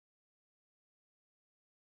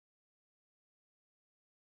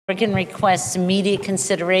Oregon requests immediate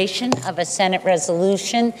consideration of a Senate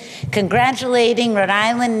resolution congratulating Rhode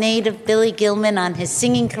Island native Billy Gilman on his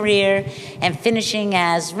singing career and finishing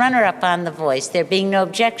as runner-up on The Voice. There being no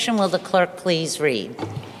objection, will the clerk please read?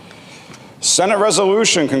 Senate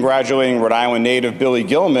resolution congratulating Rhode Island native Billy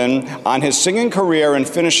Gilman on his singing career and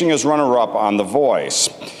finishing as runner-up on The Voice.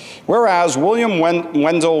 Whereas William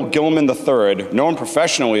Wendell Gilman III, known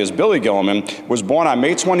professionally as Billy Gilman, was born on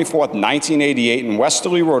May 24, 1988 in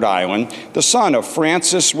Westerly, Rhode Island, the son of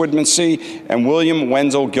Francis Woodmansee and William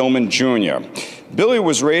Wendell Gilman, Jr. Billy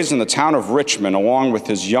was raised in the town of Richmond along with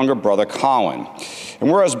his younger brother Colin. And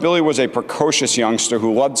whereas Billy was a precocious youngster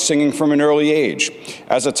who loved singing from an early age,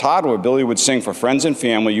 as a toddler, Billy would sing for friends and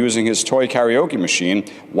family using his toy karaoke machine,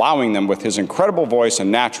 wowing them with his incredible voice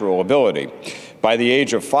and natural ability. By the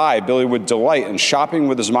age of 5, Billy would delight in shopping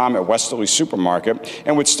with his mom at Westerly Supermarket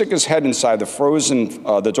and would stick his head inside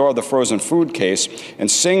the door of the frozen food case and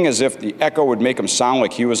sing as if the echo would make him sound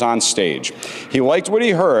like he was on stage. He liked what he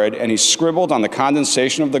heard, and he scribbled on the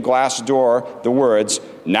condensation of the glass door the words,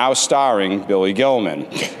 "Now starring Billy Gilman."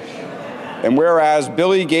 And whereas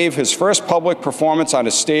Billy gave his first public performance on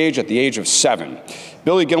a stage at the age of 7,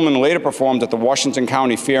 Billy Gilman later performed at the Washington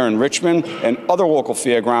County Fair in Richmond and other local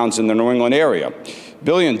fairgrounds in the New England area.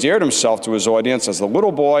 Billy endeared himself to his audience as the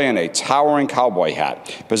little boy in a towering cowboy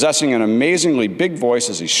hat, possessing an amazingly big voice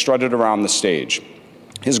as he strutted around the stage.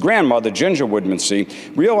 His grandmother, Ginger Woodmansee,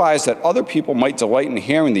 realized that other people might delight in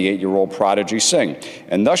hearing the 8-year-old prodigy sing,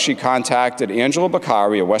 and thus she contacted Angela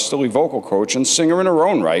Beccari, a Westerly vocal coach and singer in her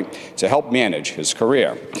own right, to help manage his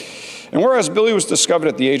career. And whereas Billy was discovered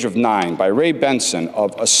at the age of 9 by Ray Benson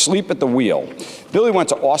of Asleep at the Wheel, Billy went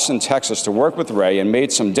to Austin, Texas to work with Ray and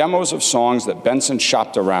made some demos of songs that Benson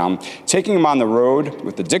shopped around, taking him on the road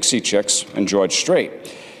with the Dixie Chicks and George Strait.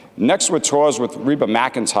 Next were tours with Reba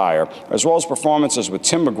McEntire, as well as performances with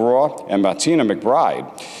Tim McGraw and Martina McBride.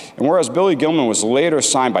 And whereas Billy Gilman was later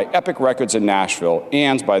signed by Epic Records in Nashville,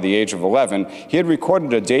 and by the age of 11, he had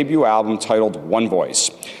recorded a debut album titled One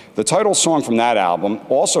Voice. The title song from that album,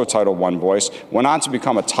 also titled One Voice, went on to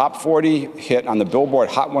become a top 40 hit on the Billboard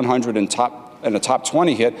Hot 100 and a top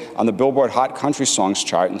 20 hit on the Billboard Hot Country Songs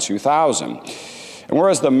chart in 2000. And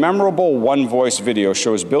whereas the memorable One Voice video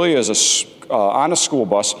shows Billy as on a school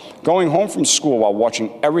bus going home from school while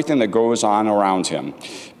watching everything that goes on around him,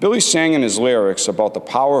 Billy sang in his lyrics about the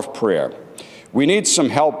power of prayer. "We need some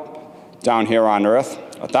help down here on earth,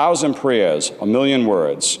 1,000 prayers, 1,000,000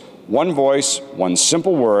 words. One voice, one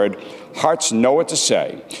simple word, hearts know what to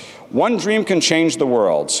say. One dream can change the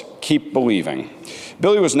world, keep believing."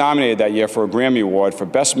 Billy was nominated that year for a Grammy Award for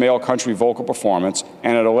Best Male Country Vocal Performance,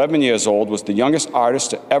 and at 11 years old was the youngest artist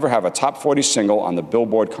to ever have a top 40 single on the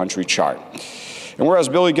Billboard Country chart. And whereas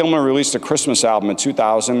Billy Gilman released a Christmas album in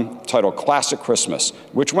 2000 titled Classic Christmas,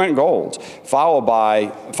 which went gold, followed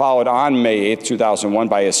on May 8, 2001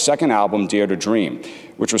 by his second album, Dare to Dream,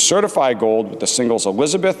 which was certified gold with the singles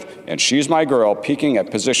Elizabeth and She's My Girl peaking at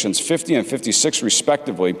positions 50 and 56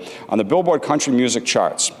 respectively on the Billboard Country Music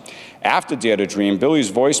charts. After Dare to Dream, Billy's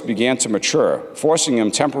voice began to mature, forcing him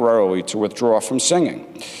temporarily to withdraw from singing.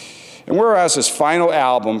 And whereas his final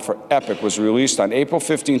album for Epic was released on April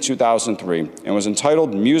 15, 2003, and was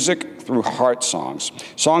entitled Music Through Heart Songs,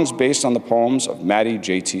 songs based on the poems of Maddie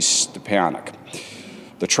J.T. Stepanek.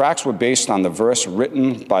 The tracks were based on the verse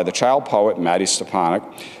written by the child poet Maddie Stepanek,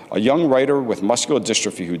 a young writer with muscular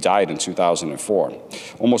dystrophy who died in 2004,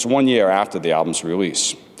 almost 1 year after the album's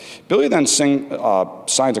release. Billy then signed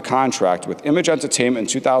a contract with Image Entertainment in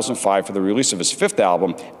 2005 for the release of his 5th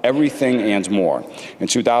album, Everything and More. In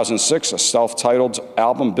 2006, a self-titled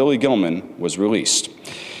album, Billy Gilman, was released.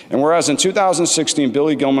 And whereas in 2016,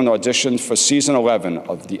 Billy Gilman auditioned for season 11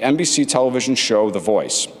 of the NBC television show The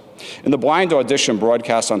Voice. In the blind audition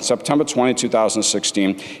broadcast on September 20,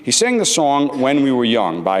 2016, he sang the song When We Were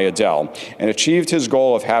Young by Adele and achieved his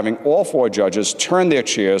goal of having all 4 judges turn their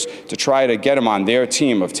chairs to try to get him on their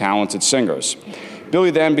team of talented singers.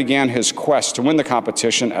 Billy then began his quest to win the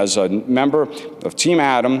competition as a member of Team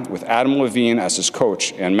Adam with Adam Levine as his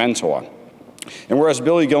coach and mentor. And whereas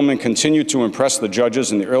Billy Gilman continued to impress the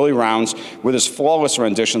judges in the early rounds with his flawless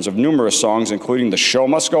renditions of numerous songs, including The Show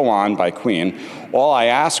Must Go On by Queen, All I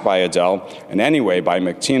Ask by Adele, and Anyway by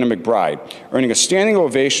Martina McBride, earning a standing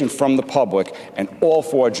ovation from the public and all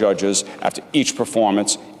 4 judges after each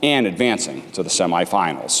performance and advancing to the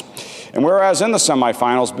semifinals. And whereas in the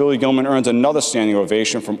semifinals, Billy Gilman earned another standing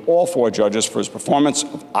ovation from all 4 judges for his performance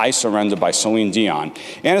of I Surrender by Celine Dion,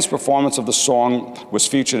 and his performance of the song was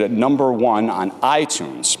featured at #1 on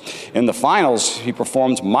iTunes. In the finals, he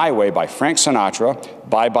performed My Way by Frank Sinatra,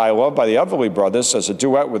 Bye Bye Love by the Everly Brothers as a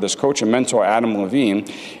duet with his coach and mentor Adam Levine,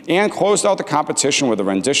 and closed out the competition with a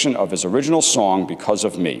rendition of his original song, Because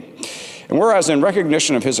of Me. And whereas in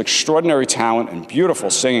recognition of his extraordinary talent and beautiful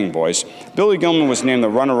singing voice, Billy Gilman was named the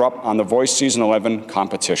runner-up on The Voice Season 11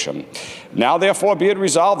 competition. Now, therefore, be it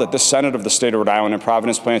resolved that this Senate of the State of Rhode Island and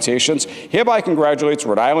Providence Plantations hereby congratulates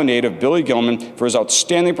Rhode Island native Billy Gilman for his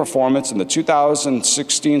outstanding performance in the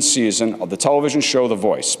 2016 season of the television show The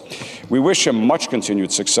Voice. We wish him much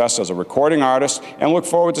continued success as a recording artist and look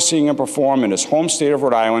forward to seeing him perform in his home state of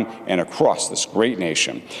Rhode Island and across this great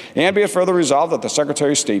nation. And be it further resolved that the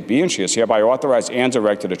Secretary of State be and she is hereby authorized and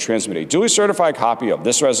directed to transmit a duly certified copy of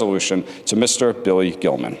this resolution to Mr. Billy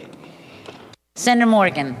Gilman. Senator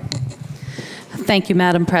Morgan. Thank you,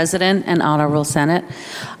 Madam President and Honorable Senate.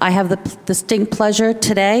 I have the distinct pleasure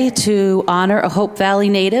today to honor a Hope Valley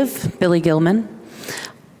native, Billy Gilman.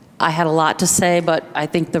 I had a lot to say, but I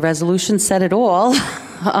think the resolution said it all.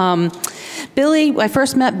 I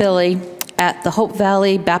first met Billy at the Hope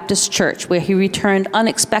Valley Baptist Church, where he returned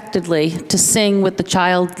unexpectedly to sing with the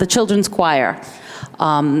children's choir.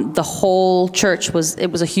 The whole church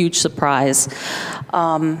it was a huge surprise.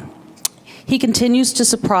 He continues to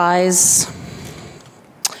surprise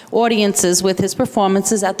audiences with his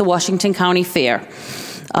performances at the Washington County Fair.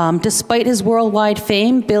 Despite his worldwide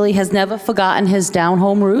fame, Billy has never forgotten his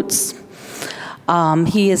down-home roots.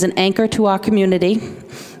 He is an anchor to our community.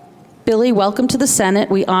 Billy, welcome to the Senate.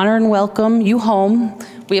 We honor and welcome you home.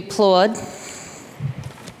 We applaud.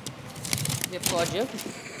 We applaud you.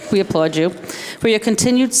 We applaud you for your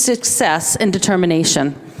continued success and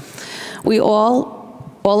determination.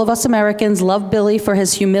 All of us Americans love Billy for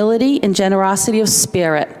his humility and generosity of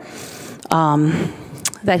spirit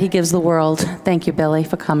that he gives the world. Thank you, Billy,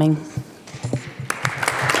 for coming.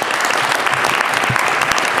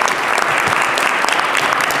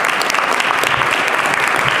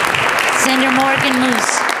 Senator Morgan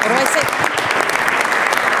moves. What do I say?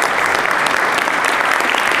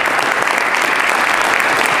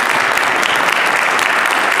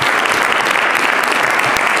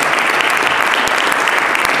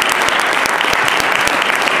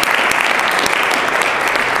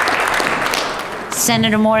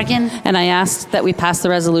 Senator Morgan. And I asked that we pass the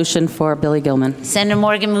resolution for Billy Gilman. Senator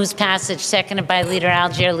Morgan moves passage, seconded by Leader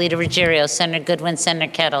Algier, Leader Ruggiero, Senator Goodwin, Senator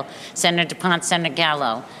Kettle, Senator DuPont, Senator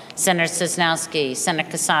Gallo, Senator Sosnowski, Senator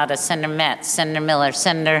Casada, Senator Metz, Senator Miller,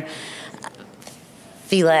 Senator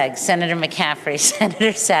Felag, Senator McCaffrey,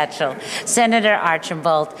 Senator Satchel, Senator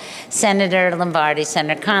Archambault, Senator Lombardi,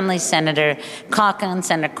 Senator Conley, Senator Calkin,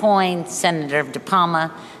 Senator Coyne, Senator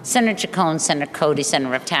DePalma, Senator Chacon, Senator Cody,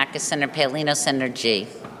 Senator Raptakis, Senator Paolino, Senator G.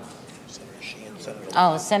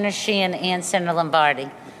 Oh, Senator Sheehan and Senator Lombardi.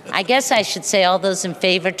 I guess I should say all those in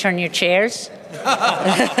favor, turn your chairs.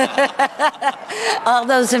 All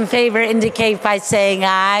those in favor indicate by saying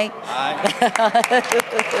aye.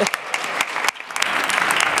 Aye.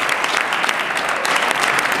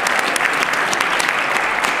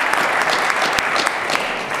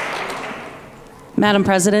 Madam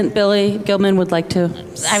President, Billy Gilman would like to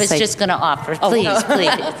I was just going to offer. Please,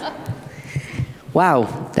 please.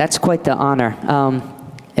 Wow, that's quite the honor.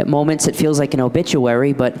 At moments it feels like an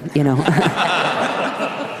obituary, but you know,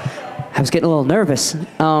 I was getting a little nervous.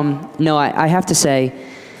 No, I have to say,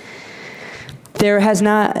 there's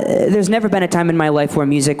never been a time in my life where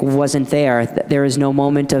music wasn't there. There is no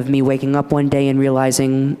moment of me waking up one day and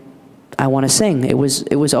realizing I want to sing. It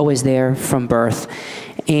was always there from birth.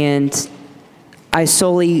 And I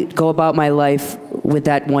solely go about my life with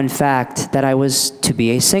that one fact, that I was to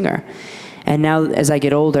be a singer. And now, as I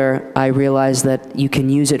get older, I realize that you can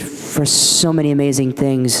use it for so many amazing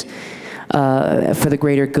things, for the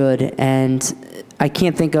greater good. And I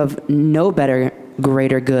can't think of no better,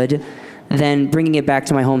 greater good than bringing it back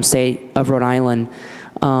to my home state of Rhode Island.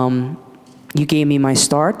 You gave me my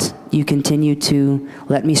start. You continue to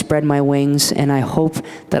let me spread my wings, and I hope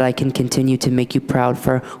that I can continue to make you proud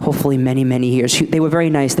for hopefully many, many years. They were very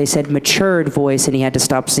nice. They said matured voice, and he had to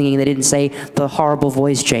stop singing. They didn't say the horrible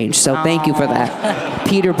voice change. So thank you for that.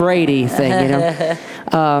 Peter Brady thing, you know.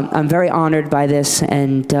 I'm very honored by this,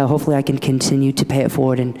 and hopefully I can continue to pay it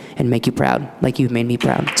forward and make you proud, like you've made me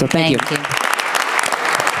proud. So thank you.